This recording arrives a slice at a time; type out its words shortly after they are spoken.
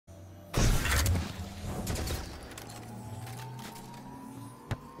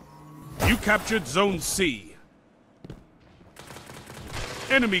You captured Zone C.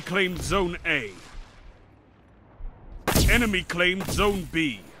 Enemy claimed Zone A. Enemy claimed Zone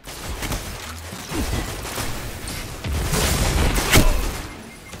B.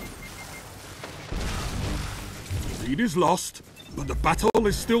 Lead is lost, but the battle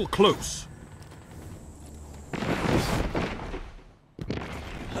is still close.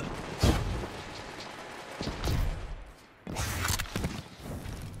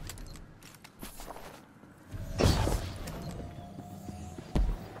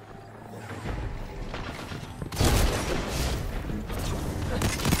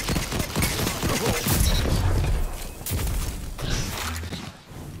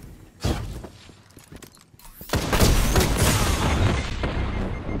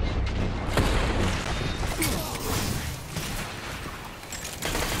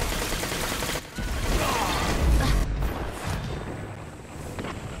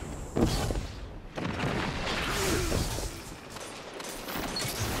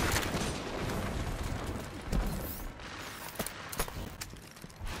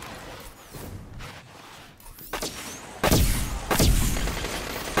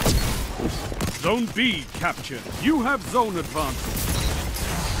 Zone B captured. You have zone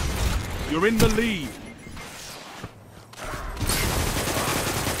advantage. You're in the lead.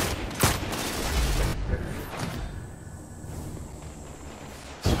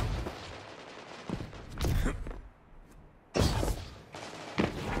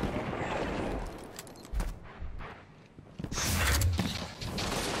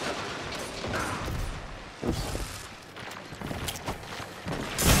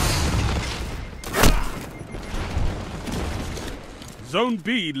 Zone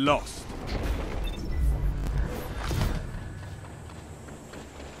B lost.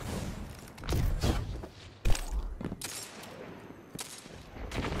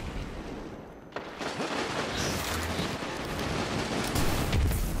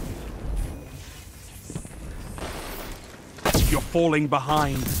 You're falling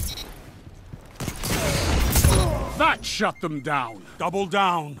behind. That shut them down. Double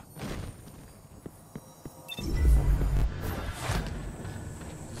down.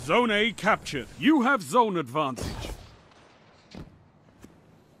 Zone A captured. You have zone advantage.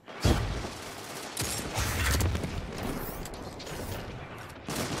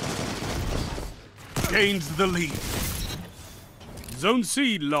 Gains the lead. Zone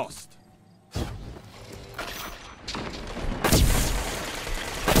C lost.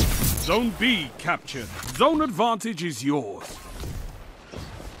 Zone B captured. Zone advantage is yours.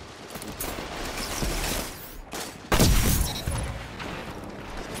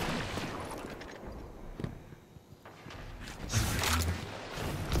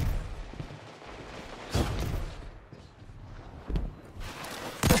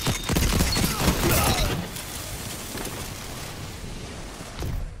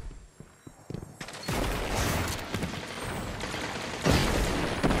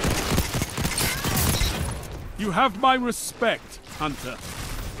 You have my respect, Hunter.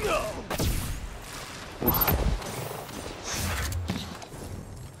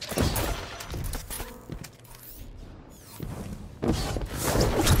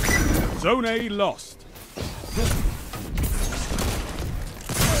 Zone A lost.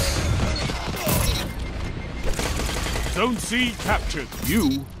 Zone C captured.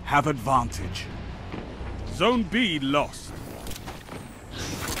 You have advantage. Zone B lost.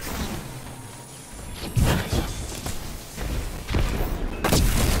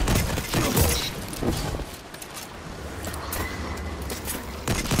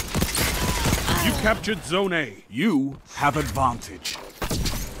 Captured Zone A. You have advantage.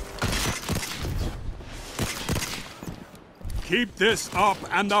 Keep this up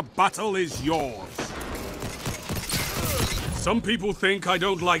and the battle is yours. Some people think I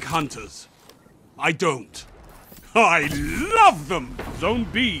don't like hunters. I don't. I love them! Zone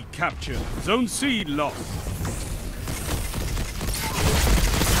B captured. Zone C lost.